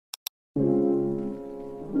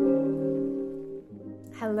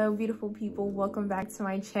Hello beautiful people, welcome back to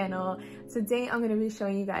my channel. Today I'm going to be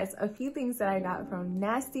showing you guys a few things that I got from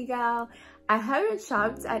Nastygal. I haven't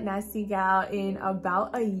shopped at Nastygal in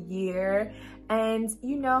about a year, and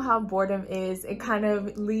you know how boredom is. It kind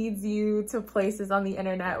of leads you to places on the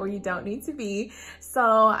internet where you don't need to be. So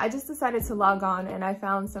I just decided to log on and I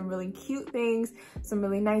found some really cute things, some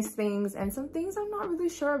really nice things, and some things I'm not really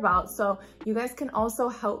sure about. So you guys can also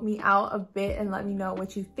help me out a bit and let me know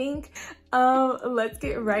what you think. Let's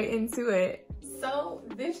get right into it. So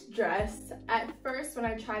this dress, at first when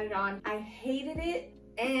I tried it on, I hated it,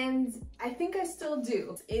 and I think I still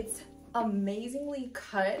do. It's amazingly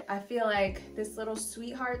cut. I feel like this little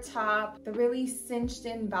sweetheart top, the really cinched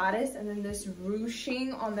in bodice, and then this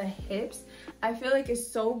ruching on the hips, I feel like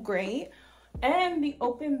is so great. And the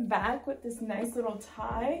open back with this nice little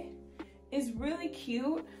tie is really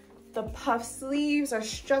cute. The puff sleeves are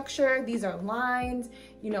structured, these are lined,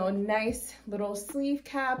 you know, nice little sleeve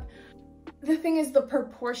cap. The thing is, the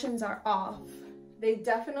proportions are off. They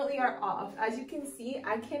definitely are off. As you can see,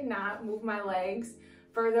 I cannot move my legs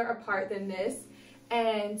further apart than this.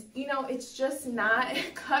 And you know, it's just not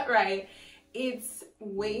cut right. It's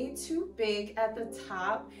way too big at the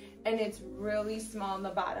top and it's really small on the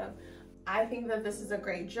bottom. I think that this is a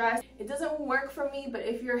great dress. It doesn't work for me, but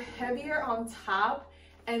if you're heavier on top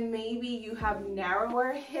and maybe you have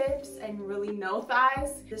narrower hips and really no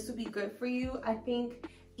thighs, this would be good for you. I think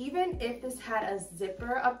even if this had a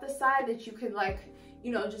zipper up the side that you could, like,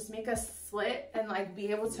 you know, just make a slit and like be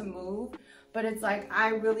able to move, but it's like I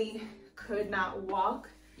really could not walk.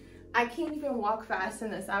 I can't even walk fast in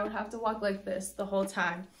this. I would have to walk like this the whole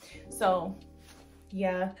time. So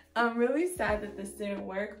yeah, I'm really sad that this didn't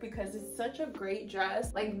work because it's such a great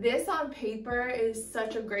dress. Like, this on paper is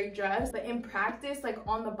such a great dress, but in practice, like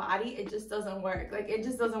on the body, it just doesn't work. Like, it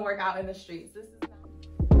just doesn't work out in the streets. This is not...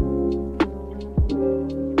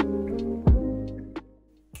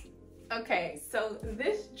 Okay, so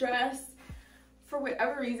this dress, for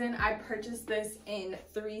whatever reason, I purchased this in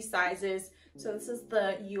 3 sizes. So this is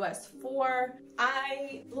the US 4.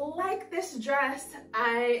 I like this dress.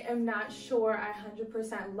 I am not sure I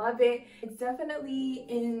 100% love it. It's definitely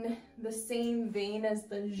in the same vein as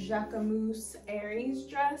the Jacquemus Aries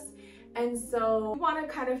dress. And so I want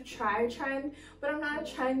to kind of try a trend, but I'm not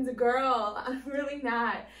a trend girl. I'm really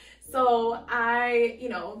not. So I, you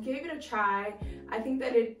know, gave it a try. I think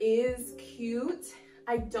that it is cute.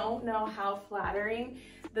 I don't know how flattering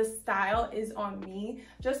the style is on me,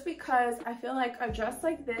 just because I feel like a dress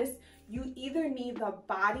like this, you either need the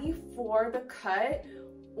body for the cut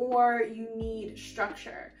or you need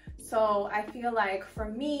structure. So I feel like for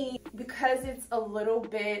me, because it's a little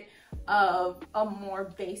bit of a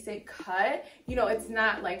more basic cut, you know, it's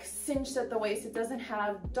not like cinched at the waist, it doesn't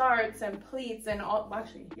have darts and pleats and all. Well,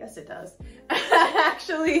 actually, yes it does.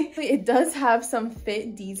 Actually, it does have some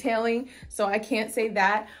fit detailing, so I can't say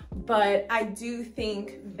that, but I do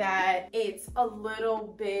think that it's a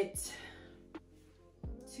little bit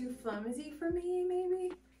too flimsy for me,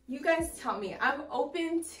 maybe. You guys tell me. I'm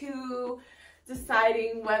open to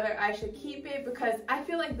deciding whether I should keep it, because I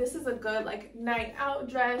feel like this is a good like night out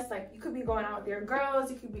dress. Like, you could be going out with your girls,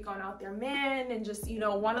 you could be going out with your man and just, you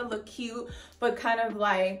know, want to look cute, but kind of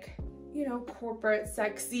like, you know, corporate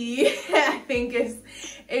sexy. I think is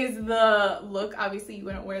the look. Obviously you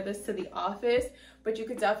wouldn't wear this to the office, but you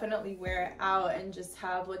could definitely wear it out and just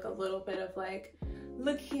have like a little bit of like,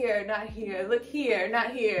 look here, not here, look here,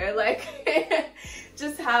 not here, like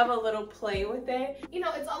just have a little play with it. You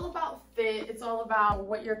know, it's all about fit, it's all about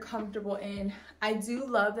what you're comfortable in. I do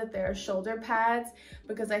love that there are shoulder pads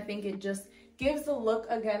because I think it just gives the look,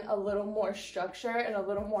 again, a little more structure and a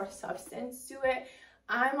little more substance to it.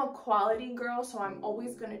 I'm a quality girl, so I'm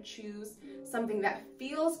always going to choose something that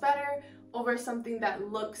feels better over something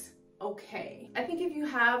that looks okay. I think if you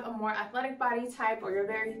have a more athletic body type or you're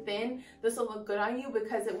very thin, this will look good on you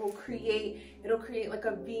because it'll create like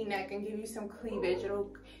a V-neck and give you some cleavage.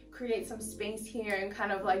 It'll create some space here and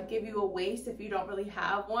kind of like give you a waist if you don't really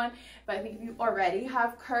have one. But I think if you already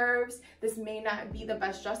have curves, this may not be the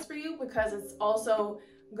best dress for you because it's also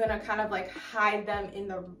gonna kind of like hide them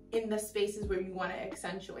in the spaces where you want to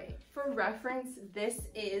accentuate. For reference, this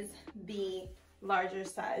is the larger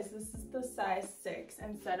size. This is the size 6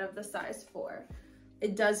 instead of the size 4.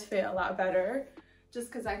 It does fit a lot better just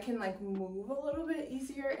because I can like move a little bit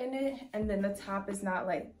easier in it, and then the top is not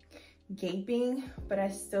like gaping, but I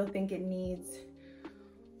still think it needs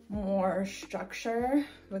more structure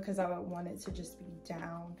because I would want it to just be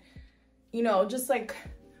down, you know, just like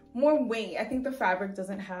more weight. I think the fabric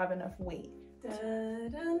doesn't have enough weight. Da,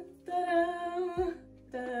 da, da, da,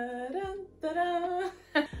 da, da, da, da.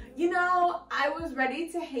 You know, I I was ready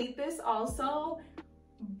to hate this also,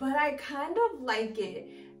 but I kind of like it.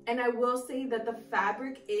 And I will say that the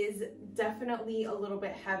fabric is definitely a little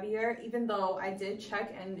bit heavier, even though I did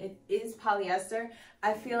check and it is polyester.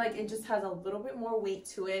 I feel like it just has a little bit more weight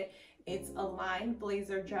to it. It's a lined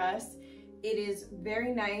blazer dress. It is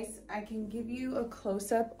very nice. I can give you a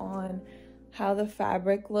close-up on how the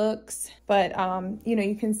fabric looks, but you know,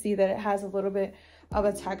 you can see that it has a little bit of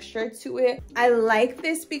a texture to it. I like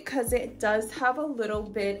this because it does have a little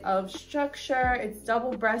bit of structure. It's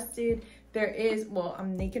double-breasted. There is, well,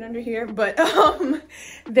 I'm naked under here, but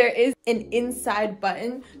there is an inside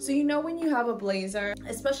button. So you know when you have a blazer,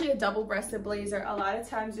 especially a double-breasted blazer, a lot of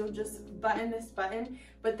times you'll just button this button,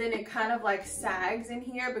 but then it kind of like sags in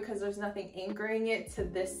here because there's nothing anchoring it to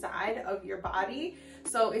this side of your body.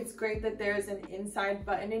 So it's great that there's an inside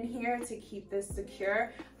button in here to keep this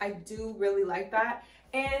secure. I do really like that.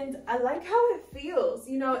 And I like how it feels.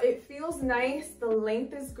 You know, it feels nice. The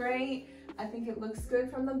length is great. I think it looks good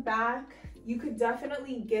from the back. You could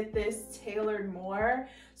definitely get this tailored more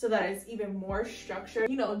so that it's even more structured,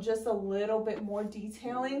 you know, just a little bit more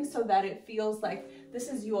detailing so that it feels like this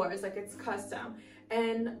is yours, like it's custom.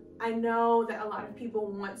 And I know that a lot of people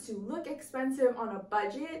want to look expensive on a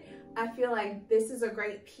budget. I feel like this is a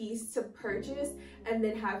great piece to purchase and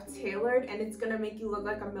then have tailored, and it's gonna make you look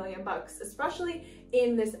like $1,000,000, especially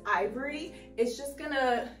in this ivory. It's just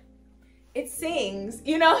gonna, it sings,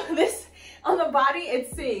 you know, this on the body,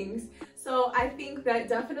 it sings. So I think that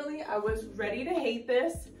definitely I was ready to hate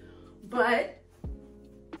this, but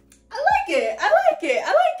I like it. I like it. I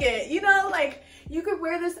like it. You know, like you could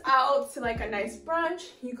wear this out to like a nice brunch.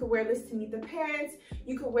 You could wear this to meet the parents.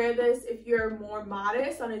 You could wear this if you're more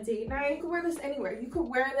modest on a date night. You could wear this anywhere. You could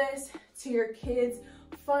wear this to your kids'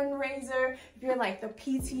 fundraiser. If you're like the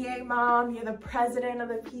PTA mom, you're the president of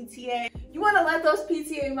the PTA. You want to let those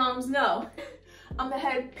PTA moms know, I'm the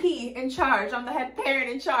head P in charge. I'm the head parent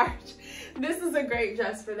in charge. This is a great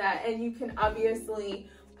dress for that. And you can obviously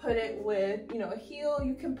put it with, you know, a heel.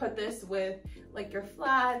 You can put this with like your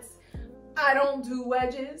flats. I don't do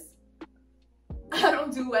wedges. I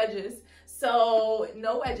don't do wedges. So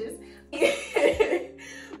no wedges.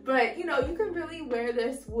 But you know, you can really wear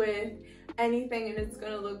this with anything and it's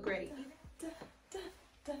gonna look great.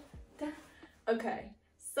 Okay,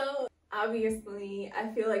 so obviously, I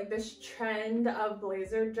feel like this trend of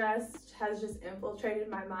blazer dress has just infiltrated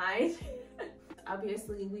my mind.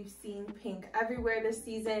 Obviously, we've seen pink everywhere this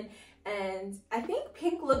season, and I think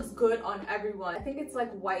pink looks good on everyone. I think it's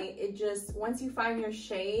like white. It just, once you find your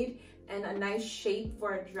shade and a nice shape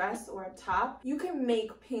for a dress or a top, you can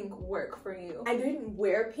make pink work for you. I didn't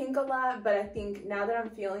wear pink a lot, but I think now that I'm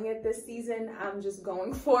feeling it this season, I'm just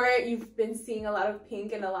going for it. You've been seeing a lot of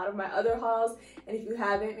pink in a lot of my other hauls, and if you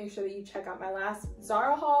haven't, make sure that you check out my last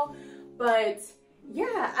Zara haul. But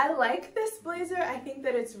yeah, I like this blazer. I think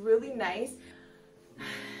that it's really nice.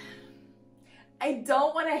 I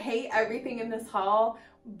don't want to hate everything in this haul,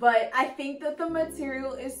 but I think that the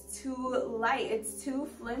material is too light. It's too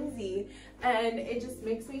flimsy, and it just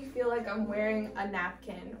makes me feel like I'm wearing a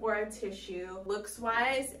napkin or a tissue. Looks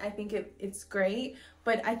wise, I think it's great,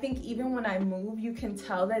 but I think even when I move, you can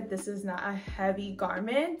tell that this is not a heavy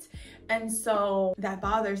garment, and so that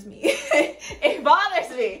bothers me. It bothers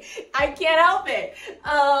me. I can't help it.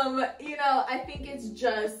 You know, I think it's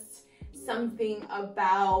just something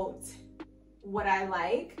about what I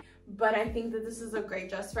like, but I think that this is a great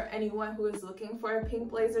dress for anyone who is looking for a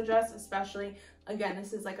pink blazer dress, especially, again,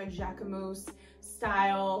 this is like a jacquemus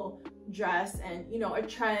style dress, and you know, a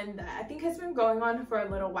trend that I think has been going on for a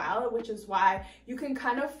little while, which is why you can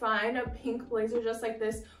kind of find a pink blazer dress like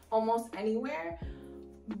this almost anywhere,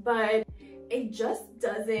 but it just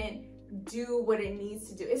doesn't do what it needs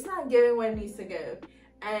to do. It's not giving what it needs to give,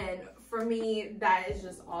 and for me, that is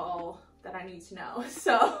just all that I need to know.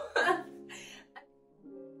 So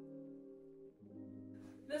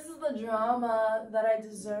this is the drama that I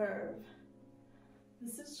deserve.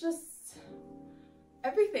 This is just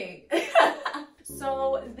everything.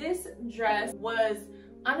 So this dress was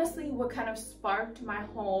honestly what kind of sparked my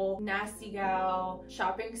whole Nastygal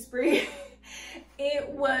shopping spree. It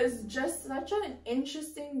was just such an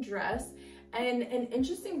interesting dress, and an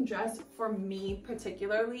interesting dress for me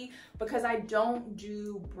particularly because I don't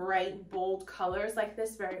do bright, bold colors like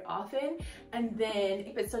this very often. And then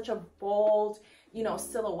if it's such a bold, you know,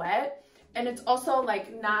 silhouette, and it's also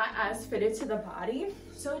like not as fitted to the body.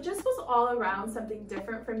 So it just was all around something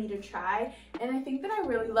different for me to try. And I think that I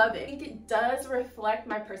really love it. I think it does reflect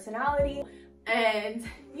my personality. And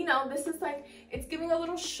you know, this is like, it's giving a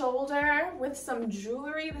little shoulder with some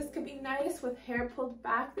jewelry. This could be nice with hair pulled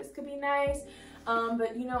back. This could be nice.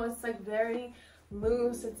 But you know, it's like very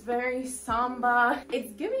loose. It's very samba.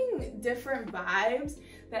 It's giving different vibes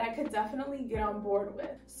that I could definitely get on board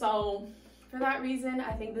with. So for that reason,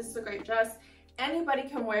 I think this is a great dress. Anybody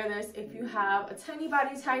can wear this. If you have a tiny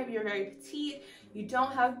body type, you're very petite, you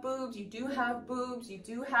don't have boobs, you do have boobs, you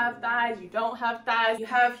do have thighs, you don't have thighs, you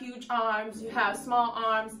have huge arms, you have small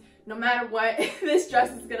arms, no matter what, this dress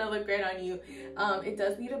is gonna look great on you. It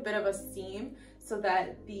does need a bit of a seam so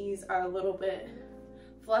that these are a little bit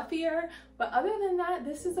fluffier, but other than that,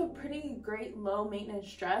 this is a pretty great low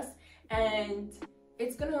maintenance dress, and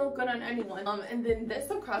it's gonna look good on anyone. And then this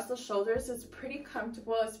across the shoulders is pretty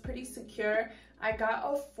comfortable, it's pretty secure. I got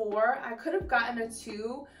a 4. I could have gotten a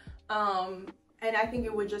 2, and I think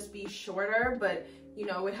it would just be shorter, but you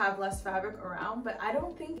know, it would have less fabric around. But I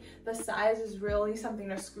don't think the size is really something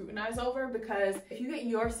to scrutinize over, because if you get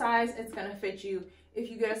your size, it's gonna fit you. If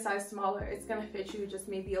you get a size smaller, it's gonna fit you, just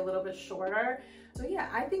maybe a little bit shorter. So yeah,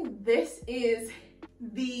 I think this is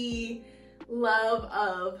the love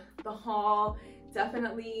of the haul.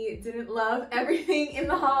 Definitely didn't love everything in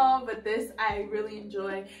the haul, but this I really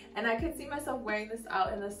enjoy, and I could see myself wearing this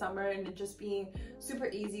out in the summer and it just being super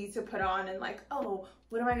easy to put on, and like, oh,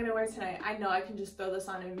 what am I gonna wear tonight? I know I can just throw this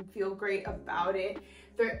on and feel great about it.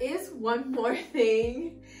 There is one more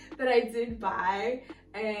thing that I did buy,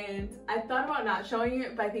 and I thought about not showing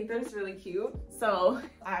it, but I think that it's really cute, so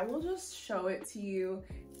I will just show it to you.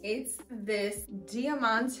 It's this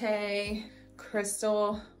Diamante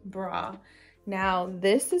crystal bra. Now,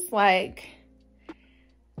 this is like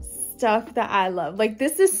stuff that I love. Like,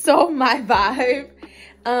 this is so my vibe.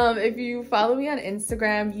 If you follow me on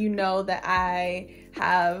Instagram, you know that I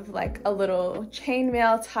have like a little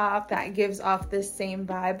chainmail top that gives off this same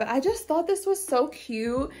vibe. But I just thought this was so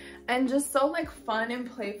cute and just so like fun and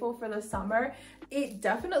playful for the summer. It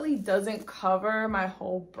definitely doesn't cover my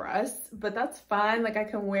whole breast, but that's fine. Like, I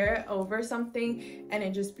can wear it over something and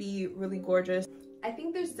it just be really gorgeous. I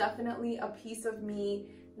think there's definitely a piece of me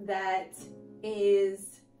that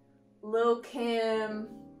is Lil' Kim,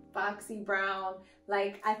 Foxy Brown.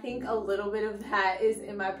 Like, I think a little bit of that is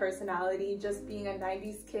in my personality, just being a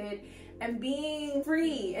 90s kid and being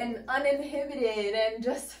free and uninhibited and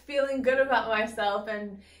just feeling good about myself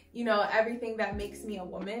and, you know, everything that makes me a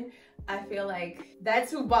woman. I feel like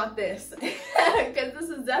that's who bought this, because this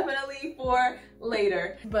is definitely for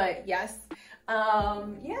later. But yes,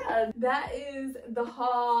 yeah, that is the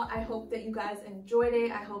haul. I hope that you guys enjoyed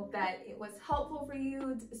it. I hope that it was helpful for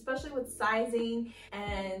you, especially with sizing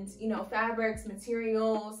and, you know, fabrics,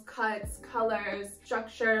 materials, cuts, colors,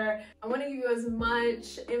 structure. I want to give you as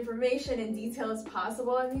much information and detail as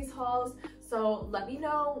possible in these hauls. So let me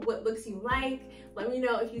know what looks you like. Let me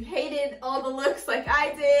know if you hated all the looks like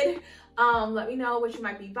I did. Let me know what you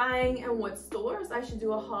might be buying and what stores I should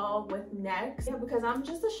do a haul with next. Yeah, because I'm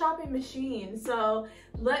just a shopping machine. So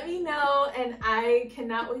let me know, and I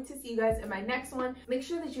cannot wait to see you guys in my next one. Make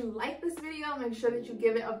sure that you like this video. Make sure that you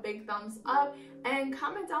give it a big thumbs up and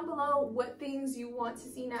comment down below what things you want to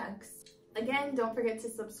see next. Again, don't forget to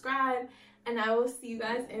subscribe, and I will see you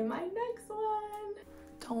guys in my next one.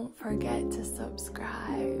 Don't forget to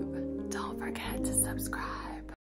subscribe. Don't forget to subscribe.